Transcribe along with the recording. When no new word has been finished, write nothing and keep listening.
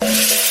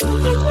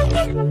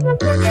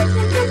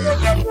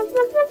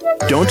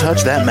Don't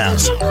touch that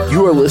mouse.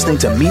 You are listening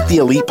to Meet the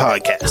Elite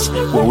Podcast,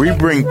 where we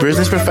bring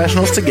business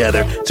professionals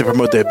together to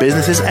promote their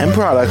businesses and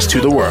products to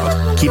the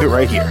world. Keep it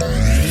right here.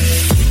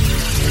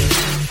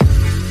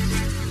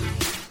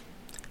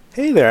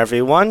 Hey there,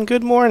 everyone.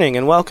 Good morning,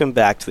 and welcome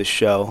back to the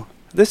show.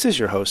 This is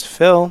your host,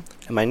 Phil,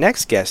 and my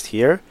next guest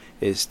here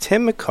is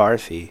Tim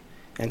McCarthy,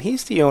 and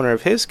he's the owner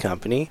of his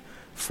company,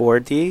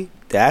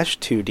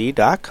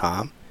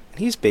 4D-2D.com, and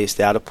he's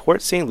based out of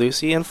Port St.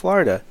 Lucie in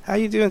Florida. How are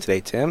you doing today,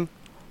 Tim?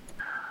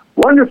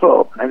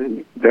 Wonderful.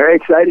 I'm very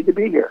excited to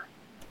be here.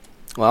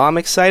 Well, I'm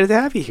excited to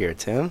have you here,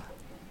 Tim.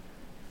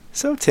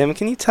 So, Tim,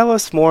 can you tell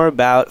us more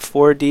about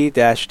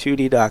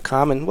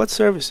 4D-2D.com and what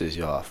services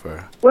you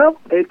offer? Well,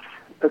 it's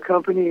a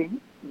company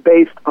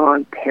based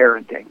on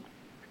parenting.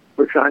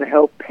 We're trying to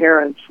help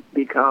parents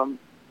become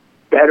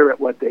better at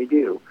what they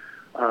do.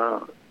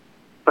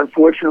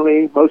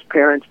 Unfortunately, most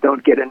parents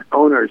don't get an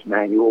owner's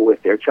manual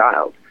with their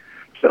child.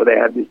 So they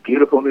have this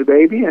beautiful new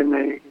baby, and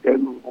they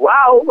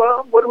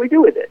wow, what do we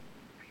do with it?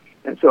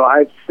 And so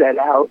I've set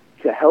out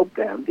to help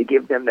them, to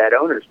give them that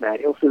owner's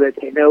manual so that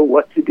they know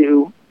what to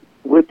do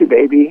with the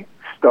baby,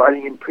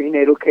 starting in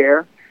prenatal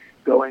care,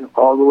 going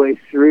all the way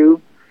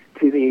through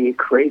to the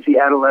crazy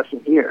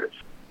adolescent years.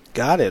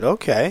 Got it.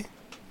 Okay.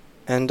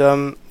 And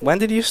when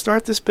did you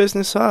start this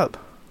business up?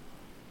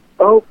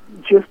 Oh,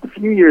 just a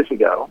few years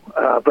ago,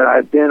 but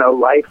I've been a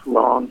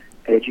lifelong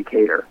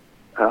educator.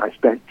 I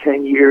spent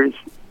 10 years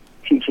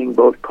teaching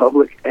both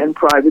public and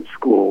private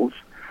schools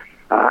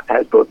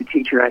as both a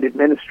teacher and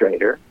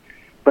administrator.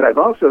 But I've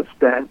also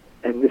spent,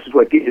 and this is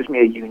what gives me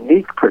a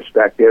unique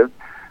perspective,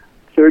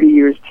 30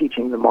 years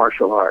teaching the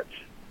martial arts.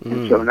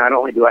 And so not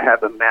only do I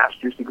have a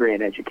master's degree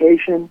in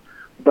education,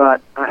 but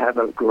I have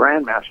a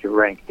grandmaster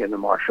rank in the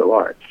martial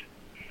arts.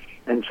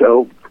 And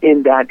so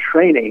in that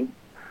training,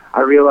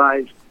 I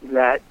realized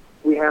that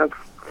we have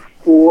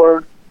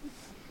 4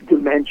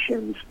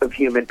 dimensions of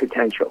human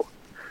potential: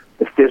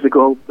 the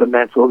physical, the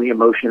mental, the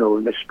emotional,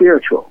 and the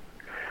spiritual.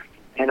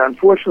 And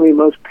unfortunately,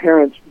 most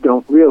parents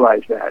don't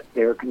realize that.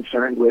 They're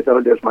concerned with,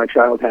 does my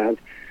child have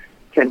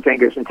 10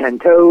 fingers and 10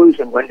 toes,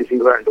 and when does he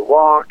learn to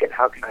walk, and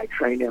how can I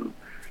train him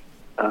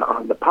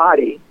on the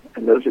potty?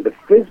 And those are the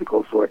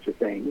physical sorts of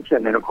things.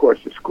 And then, of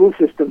course, the school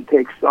system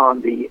takes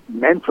on the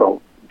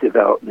mental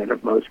development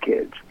of most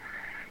kids.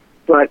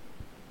 But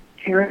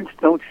parents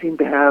don't seem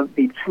to have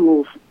the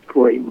tools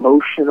for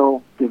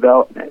emotional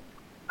development.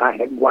 I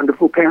had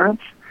wonderful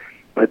parents,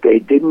 but they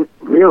didn't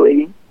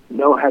really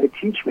know how to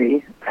teach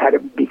me how to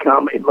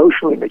become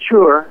emotionally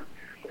mature,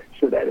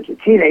 so that as a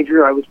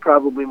teenager, I was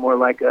probably more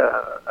like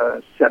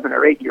a 7 or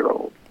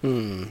 8-year-old.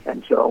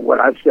 And so what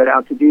I've set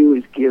out to do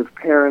is give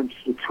parents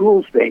the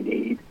tools they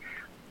need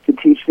to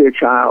teach their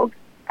child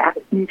at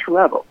each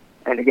level.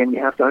 And again, you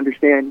have to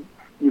understand,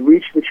 you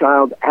reach the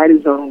child at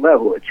his own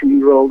level. A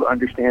 2-year-old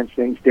understands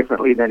things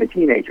differently than a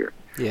teenager.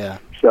 Yeah.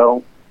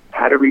 So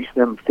how to reach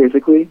them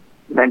physically,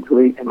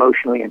 mentally,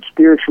 emotionally, and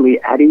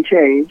spiritually at each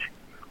age,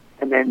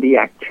 and then the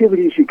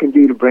activities you can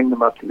do to bring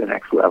them up to the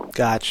next level.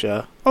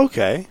 Gotcha.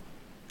 Okay.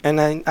 And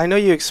I know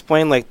you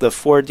explained like the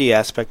 4D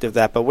aspect of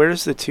that, but where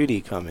does the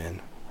 2D come in?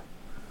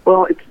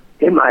 Well, it's,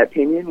 in my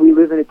opinion, we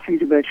live in a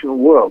 2-dimensional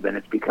world, and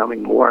it's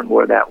becoming more and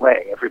more that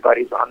way.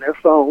 Everybody's on their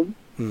phone,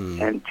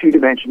 and 2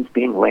 dimensions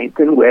being length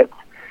and width,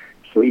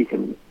 so you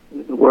can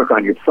work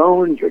on your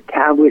phone, your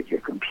tablet,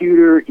 your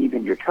computer,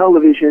 even your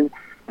television,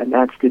 and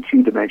that's the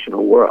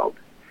 2-dimensional world.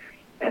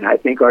 And I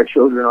think our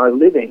children are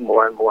living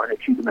more and more in a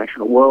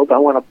 2-dimensional world. I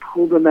want to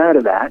pull them out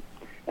of that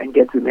and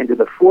get them into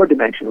the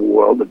 4-dimensional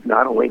world of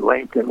not only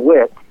length and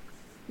width,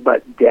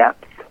 but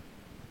depth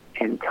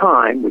and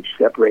time, which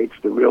separates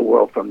the real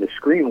world from the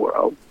screen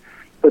world,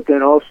 but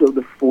then also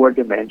the 4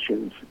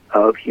 dimensions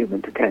of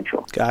human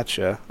potential.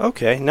 Gotcha.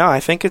 Okay. No, I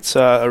think it's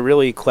a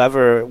really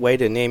clever way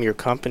to name your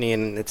company,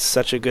 and it's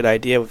such a good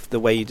idea with the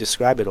way you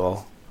describe it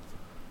all.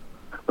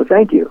 Well,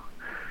 thank you.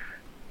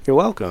 You're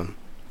welcome.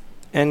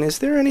 And is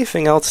there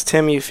anything else,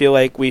 Tim, you feel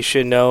like we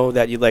should know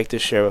that you'd like to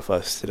share with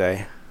us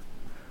today?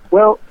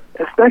 Well,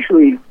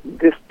 especially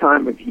this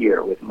time of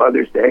year with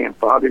Mother's Day and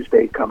Father's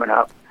Day coming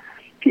up,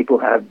 people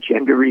have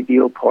gender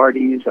reveal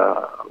parties.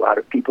 A lot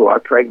of people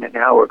are pregnant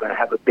now. We're going to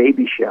have a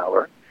baby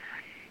shower.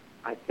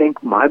 I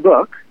think my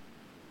book,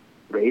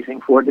 Raising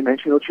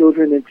 4-Dimensional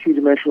Children in a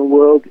 2-Dimensional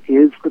World,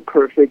 is the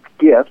perfect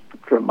gift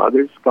for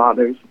mothers,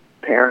 fathers,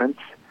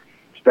 parents,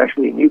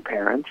 especially new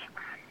parents,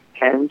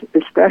 and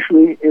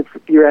especially if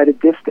you're at a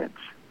distance.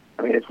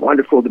 I mean, it's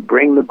wonderful to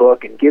bring the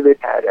book and give it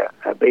at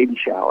a baby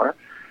shower,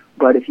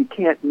 but if you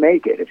can't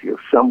make it, if you're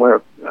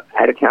somewhere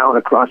out of town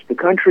across the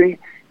country,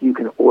 you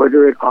can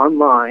order it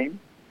online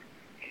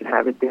and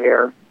have it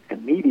there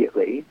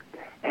immediately.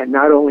 And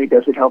not only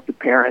does it help the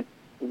parent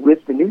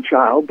with the new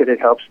child, but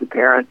it helps the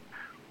parent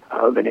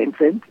of an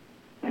infant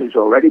who's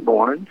already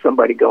born,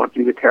 somebody going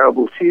through the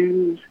terrible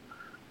twos.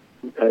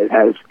 It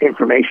has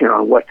information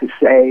on what to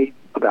say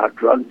about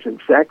drugs and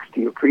sex to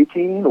your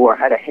preteen, or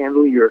how to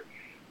handle your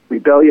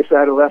rebellious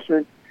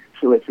adolescent.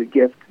 So it's a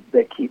gift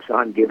that keeps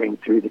on giving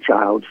through the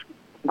child's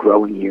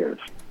growing years.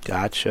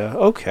 Gotcha.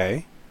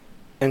 Okay.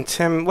 And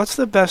Tim, what's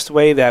the best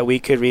way that we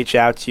could reach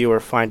out to you or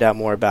find out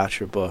more about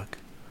your book?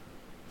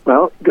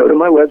 Well, go to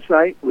my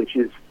website, which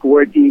is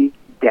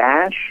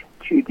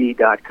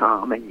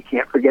 4D-2D.com, and you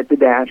can't forget the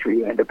dash or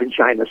you end up in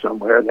China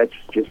somewhere. That's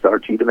just our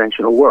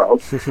two-dimensional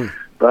world.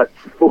 But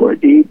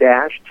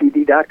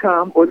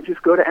 4D-2D.com, or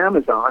just go to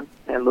Amazon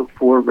and look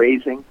for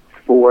Raising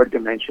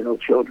Four-Dimensional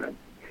Children.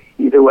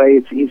 Either way,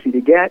 it's easy to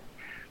get,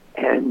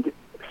 and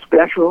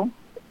special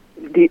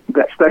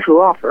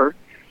offer,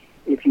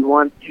 if you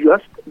want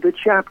just the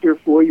chapter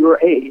for your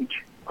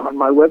age, on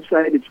my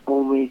website, it's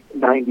only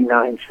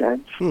 99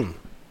 cents.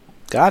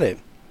 Got it.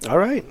 All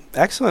right.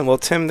 Excellent. Well,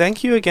 Tim,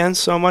 thank you again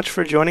so much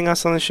for joining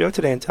us on the show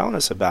today and telling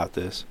us about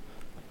this.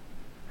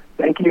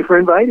 Thank you for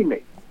inviting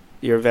me.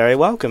 You're very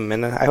welcome,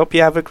 and I hope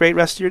you have a great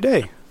rest of your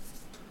day.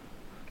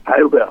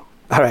 I will.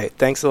 All right.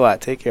 Thanks a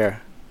lot. Take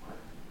care.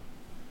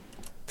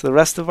 To the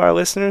rest of our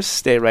listeners,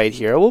 stay right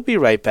here. We'll be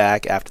right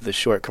back after the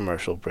short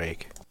commercial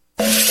break.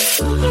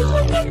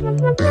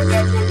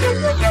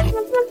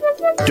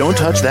 Don't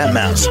touch that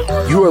mouse.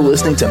 You are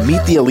listening to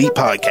Meet the Elite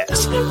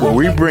Podcast, where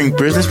we bring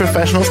business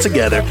professionals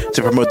together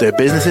to promote their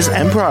businesses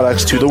and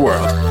products to the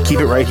world.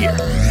 Keep it right here.